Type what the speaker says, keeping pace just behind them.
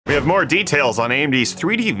have more details on AMD's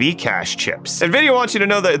 3D V-Cache chips. NVIDIA wants you to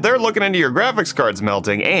know that they're looking into your graphics cards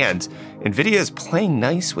melting, and NVIDIA is playing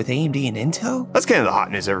nice with AMD and Intel? Let's get into the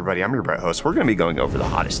hot news, everybody. I'm your Brett host. We're going to be going over the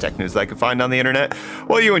hottest tech news that I can find on the internet.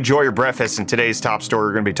 While you enjoy your breakfast, in today's top story,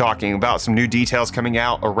 we're going to be talking about some new details coming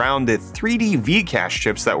out around the 3D V-Cache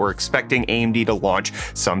chips that we're expecting AMD to launch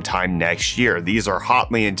sometime next year. These are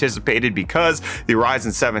hotly anticipated because the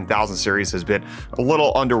Ryzen 7000 series has been a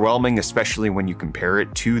little underwhelming, especially when you compare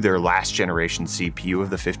it to their last generation CPU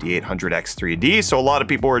of the 5800 X3D. So a lot of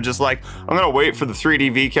people were just like, I'm going to wait for the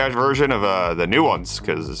 3D V-Cache version of the new ones,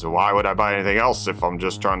 because why would I buy anything else if I'm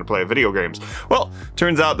just trying to play video games? Well,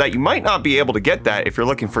 turns out that you might not be able to get that if you're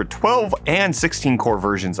looking for 12 and 16 core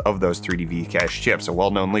versions of those 3D V-Cache chips. A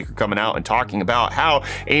well-known leaker coming out and talking about how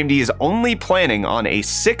AMD is only planning on a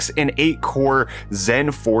 6 and 8 core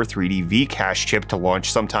Zen 4 3D V-Cache chip to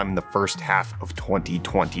launch sometime in the first half of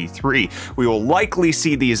 2023. We will likely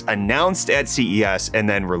see these announced at CES and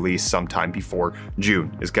then released sometime before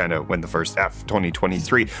June is kind of when the first half of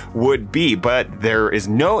 2023 would be, but there is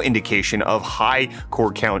no indication of high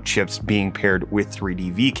core count chips being paired with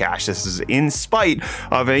 3D V-Cache. This is in spite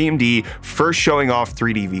of AMD first showing off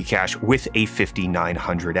 3D V-Cache with a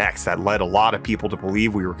 5900X. That led a lot of people to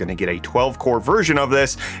believe we were going to get a 12 core version of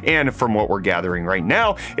this, and from what we're gathering right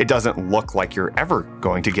now, it doesn't look like you're ever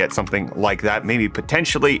going to get something like that. Maybe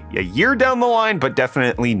potentially a year down the line, but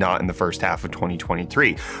definitely not in the first half of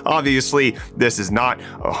 2023. Obviously, this is not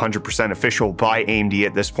 100% official by AMD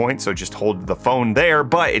at this point, so just hold the phone there,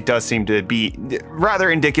 but it does seem to be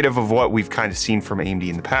rather indicative of what we've kind of seen from AMD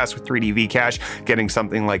in the past with 3D V-Cache, getting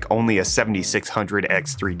something like only a 7600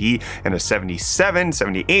 X3D and a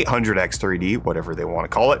 7800 X3D, whatever they want to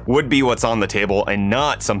call it, would be what's on the table, and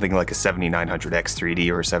not something like a 7900 X3D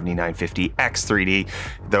or a 7950 X3D.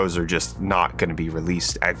 Those are just not going to be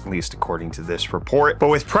released, at least according to this report. But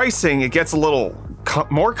with pricing, it gets a little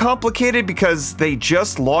more complicated because they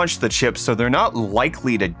just launched the chips, so they're not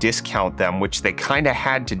likely to discount them, which they kind of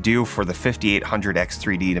had to do for the 5800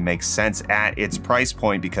 X3D to make sense at its price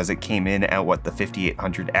point, because it came in at what the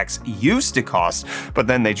 5800X used to cost, but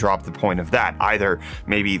then they dropped the point of that. Either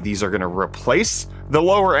maybe these are going to replace the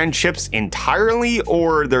lower end chips entirely,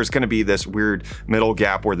 or there's going to be this weird middle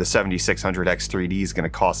gap where the 7600 X3D is going to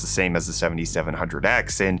cost the same as the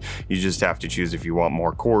 7700X, and you just have to choose if you want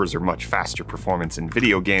more cores or much faster performance in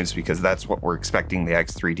video games, because that's what we're expecting the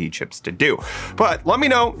X3D chips to do. But let me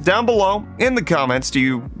know down below in the comments, do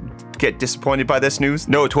you get disappointed by this news?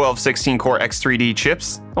 No 12, 16 core X3D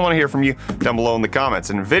chips? I want to hear from you down below in the comments.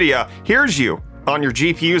 And NVIDIA hears you on your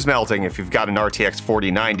GPUs melting if you've got an RTX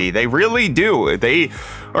 4090. They really do. They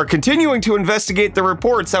are continuing to investigate the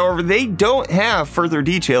reports. However, they don't have further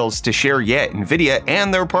details to share yet. NVIDIA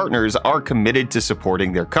and their partners are committed to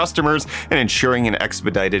supporting their customers and ensuring an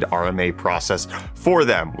expedited RMA process for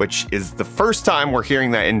them, which is the first time we're hearing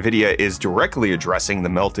that NVIDIA is directly addressing the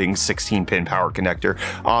melting 16-pin power connector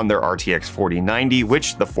on their RTX 4090,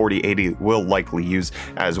 which the 4080 will likely use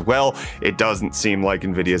as well. It doesn't seem like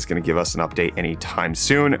NVIDIA is going to give us an update anytime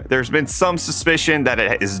soon. There's been some suspicion that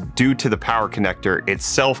it is due to the power connector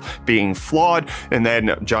itself being flawed, and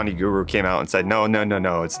then Johnny Guru came out and said, no,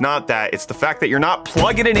 it's not that. It's the fact that you're not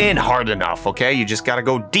plugging it in hard enough, okay? You just got to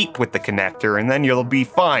go deep with the connector and then you'll be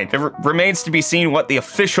fine. It remains to be seen what the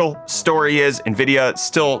official story is. NVIDIA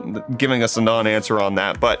still giving us a non-answer on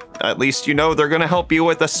that, but at least you know they're going to help you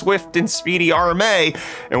with a swift and speedy RMA.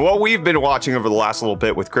 And what we've been watching over the last little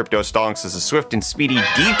bit with Cryptostonks is a swift and speedy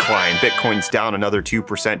decline. Bitcoin's down another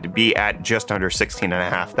 2% to be at just under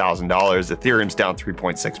 $16,500. Ethereum's down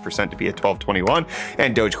 3.6% to be at 1221,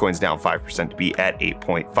 and Dogecoin's down 5% to be at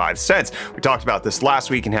 8.5 cents. We talked about this last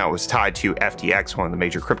week and how it was tied to FTX, one of the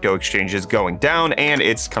major crypto exchanges, going down, and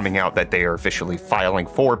it's coming out that they are officially filing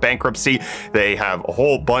for bankruptcy. They have a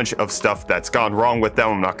whole bunch of stuff that's gone wrong with them.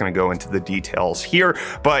 I'm not going to go into the details here,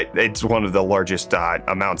 but it's one of the largest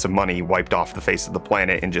amounts of money wiped off the face of the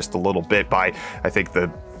planet in just a little bit by, I think,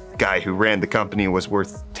 the guy who ran the company was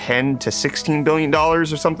worth $10 to $16 billion or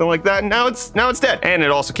something like that. And now it's dead. And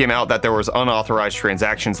it also came out that there was unauthorized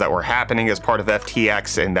transactions that were happening as part of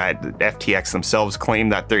FTX, and that FTX themselves claim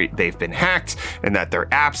that they've been hacked and that their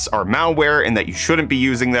apps are malware and that you shouldn't be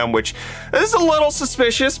using them, which is a little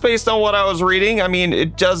suspicious based on what I was reading. I mean,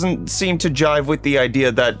 it doesn't seem to jive with the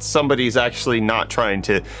idea that somebody's actually not trying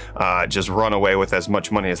to just run away with as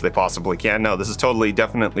much money as they possibly can. No, this is totally,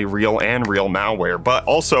 definitely real and real malware. But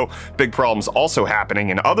also, Although big problems also happening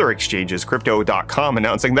in other exchanges, Crypto.com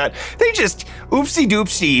announcing that they just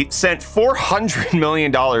oopsie-doopsie sent $400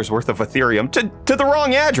 million worth of Ethereum to the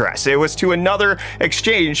wrong address. It was to another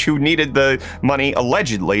exchange who needed the money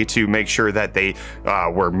allegedly to make sure that they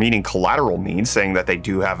were meeting collateral needs, saying that they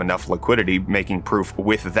do have enough liquidity, making proof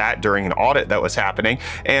with that during an audit that was happening.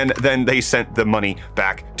 And then they sent the money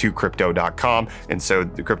back to Crypto.com. And so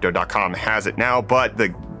the Crypto.com has it now, but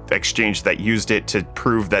the exchange that used it to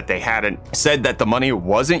prove that they hadn't said that the money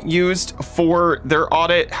wasn't used for their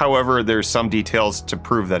audit. However, there's some details to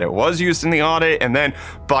prove that it was used in the audit. And then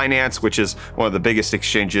Binance, which is one of the biggest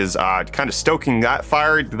exchanges, kind of stoking that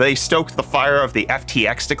fire. They stoked the fire of the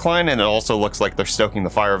FTX decline, and it also looks like they're stoking the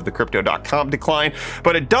fire of the Crypto.com decline.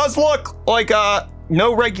 But it does look like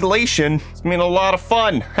no regulation. I mean, a lot of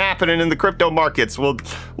fun happening in the crypto markets. We'll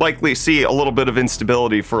likely see a little bit of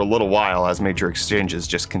instability for a little while as major exchanges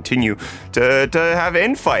just continue to have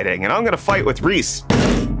infighting. And I'm gonna fight with Reece.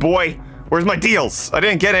 Boy, where's my deals? I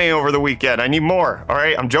didn't get any over the weekend. I need more. All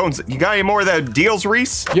right, I'm Jones. You got any more of that deals,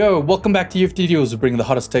 Reece? Yo, welcome back to UFD Deals. We're bringing the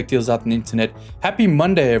hottest tech deals out on the internet. Happy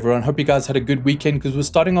Monday, everyone. Hope you guys had a good weekend because we're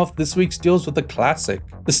starting off this week's deals with a classic.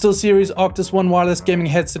 The SteelSeries Arctis One wireless gaming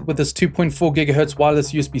headset with this 2.4 GHz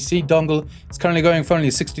wireless USB-C dongle. It's currently going for only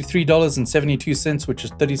 $63.72, which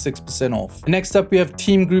is 36% off. And next up, we have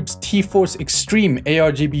Team Group's T-Force Extreme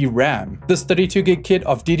ARGB RAM. This 32 gig kit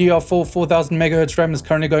of DDR4 4000 MHz RAM is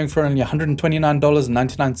currently going for only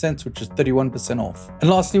 $129.99, which is 31% off. And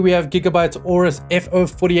lastly, we have Gigabyte's Aorus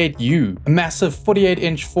FO48U, a massive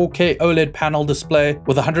 48-inch 4K OLED panel display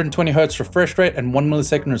with 120Hz refresh rate and 1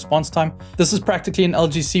 millisecond response time. This is practically an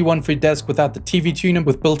LG C1 for your desk without the TV tuner,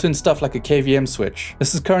 with built-in stuff like a KVM switch.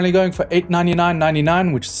 This is currently going for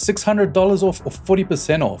 $899.99, which is $600 off or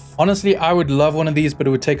 40% off. Honestly, I would love one of these, but it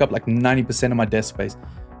would take up like 90% of my desk space.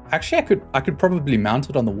 Actually, I could probably mount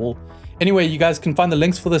it on the wall. Anyway, you guys can find the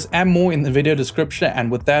links for this and more in the video description.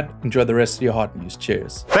 And with that, enjoy the rest of your hot news.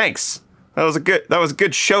 Cheers. Thanks. That was a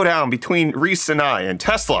good showdown between Reece and I, and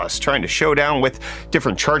Tesla is trying to show down with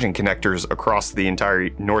different charging connectors across the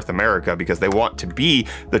entire North America because they want to be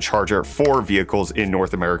the charger for vehicles in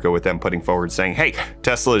North America, with them putting forward saying, hey,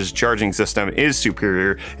 Tesla's charging system is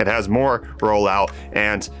superior, it has more rollout,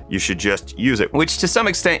 and you should just use it. Which to some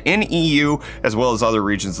extent in EU, as well as other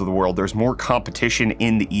regions of the world, there's more competition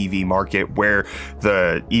in the EV market where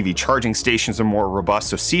the EV charging stations are more robust.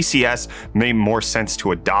 So CCS made more sense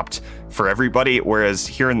to adopt for everybody, whereas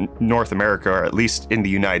here in North America, or at least in the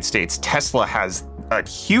United States, Tesla has a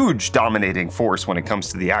huge dominating force when it comes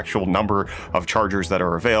to the actual number of chargers that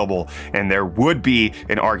are available. And there would be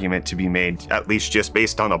an argument to be made, at least just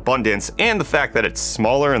based on abundance and the fact that it's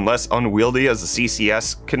smaller and less unwieldy as a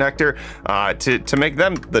CCS connector, to make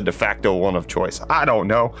them the de facto one of choice. I don't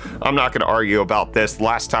know. I'm not going to argue about this.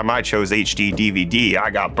 Last time I chose HD DVD, I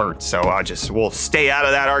got burnt. So we'll stay out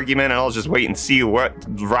of that argument, and I'll just wait and see what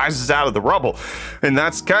rises out of the rubble. And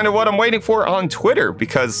that's kind of what I'm waiting for on Twitter,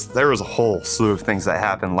 because there was a whole slew of things that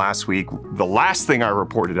happened last week. The last thing I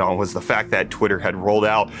reported on was the fact that Twitter had rolled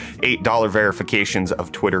out $8 verifications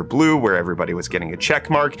of Twitter Blue, where everybody was getting a check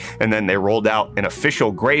mark, and then they rolled out an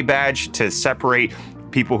official gray badge to separate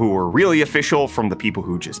people who were really official from the people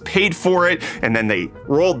who just paid for it. And then they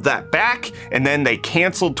rolled that back, and then they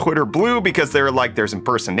canceled Twitter Blue because they were like, there's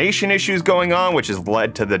impersonation issues going on, which has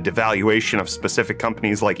led to the devaluation of specific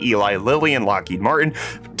companies like Eli Lilly and Lockheed Martin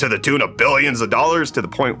to the tune of billions of dollars, to the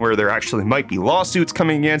point where there actually might be lawsuits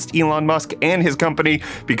coming against Elon Musk and his company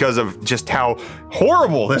because of just how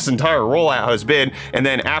horrible this entire rollout has been. And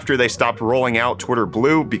then after they stopped rolling out Twitter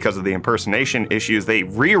Blue because of the impersonation issues, they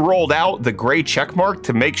re-rolled out the gray check mark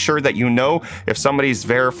to make sure that you know if somebody's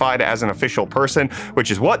verified as an official person, which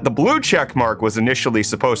is what the blue check mark was initially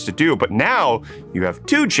supposed to do. But now you have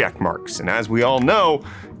 2 check marks. And as we all know,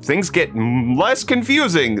 things get less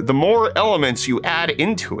confusing the more elements you add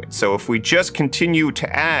into it. So if we just continue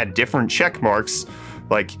to add different check marks,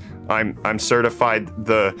 like I'm certified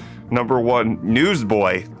the #1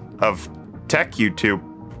 newsboy of tech YouTube,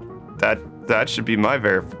 that should be my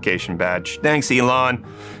verification badge. Thanks, Elon.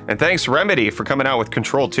 And thanks, Remedy, for coming out with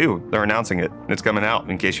Control 2. They're announcing it. It's coming out,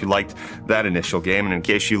 in case you liked that initial game. And in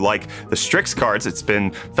case you like the Strix cards, it's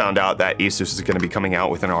been found out that Asus is going to be coming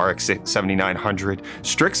out with an RX 7900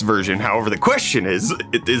 Strix version. However, the question is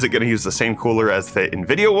it going to use the same cooler as the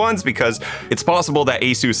NVIDIA ones? Because it's possible that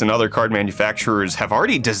Asus and other card manufacturers have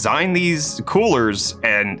already designed these coolers,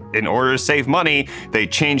 and in order to save money, they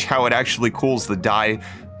change how it actually cools the die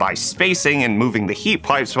by spacing and moving the heat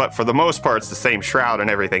pipes, but for the most part, it's the same shroud and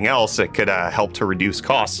everything else. It could help to reduce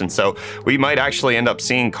costs. And so we might actually end up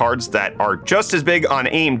seeing cards that are just as big on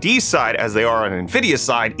AMD's side as they are on NVIDIA's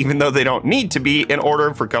side, even though they don't need to be, in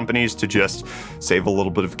order for companies to just save a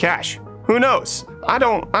little bit of cash. Who knows?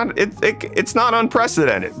 It's not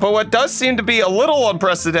unprecedented. But what does seem to be a little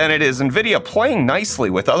unprecedented is NVIDIA playing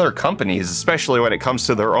nicely with other companies, especially when it comes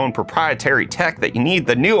to their own proprietary tech that you need.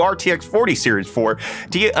 The new RTX 40 series for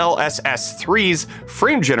DLSS 3's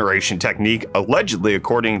frame generation technique, allegedly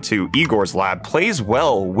according to Igor's lab, plays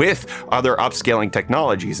well with other upscaling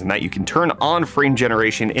technologies, and that you can turn on frame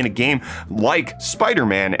generation in a game like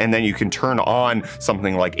Spider-Man, and then you can turn on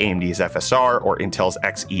something like AMD's FSR or Intel's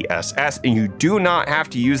XeSS, and you do not have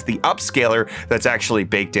to use the upscaler that's actually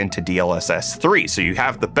baked into DLSS 3. So you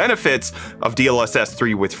have the benefits of DLSS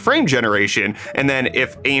 3 with frame generation, and then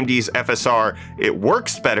if AMD's FSR, it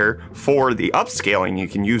works better for the upscaling, you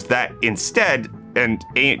can use that instead. And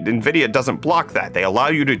NVIDIA doesn't block that. They allow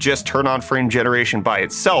you to just turn on frame generation by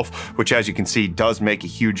itself, which, as you can see, does make a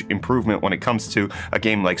huge improvement when it comes to a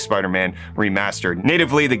game like Spider-Man Remastered.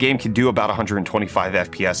 Natively, the game can do about 125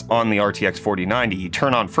 FPS on the RTX 4090. You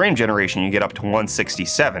turn on frame generation, you get up to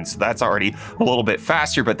 167, so that's already a little bit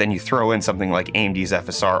faster, but then you throw in something like AMD's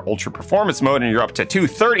FSR Ultra Performance Mode, and you're up to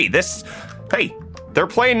 230. Hey, they're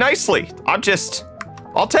playing nicely.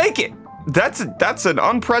 I'll take it. That's an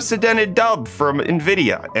unprecedented dub from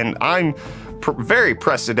NVIDIA, and I'm very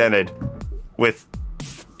precedented with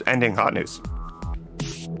ending hot news.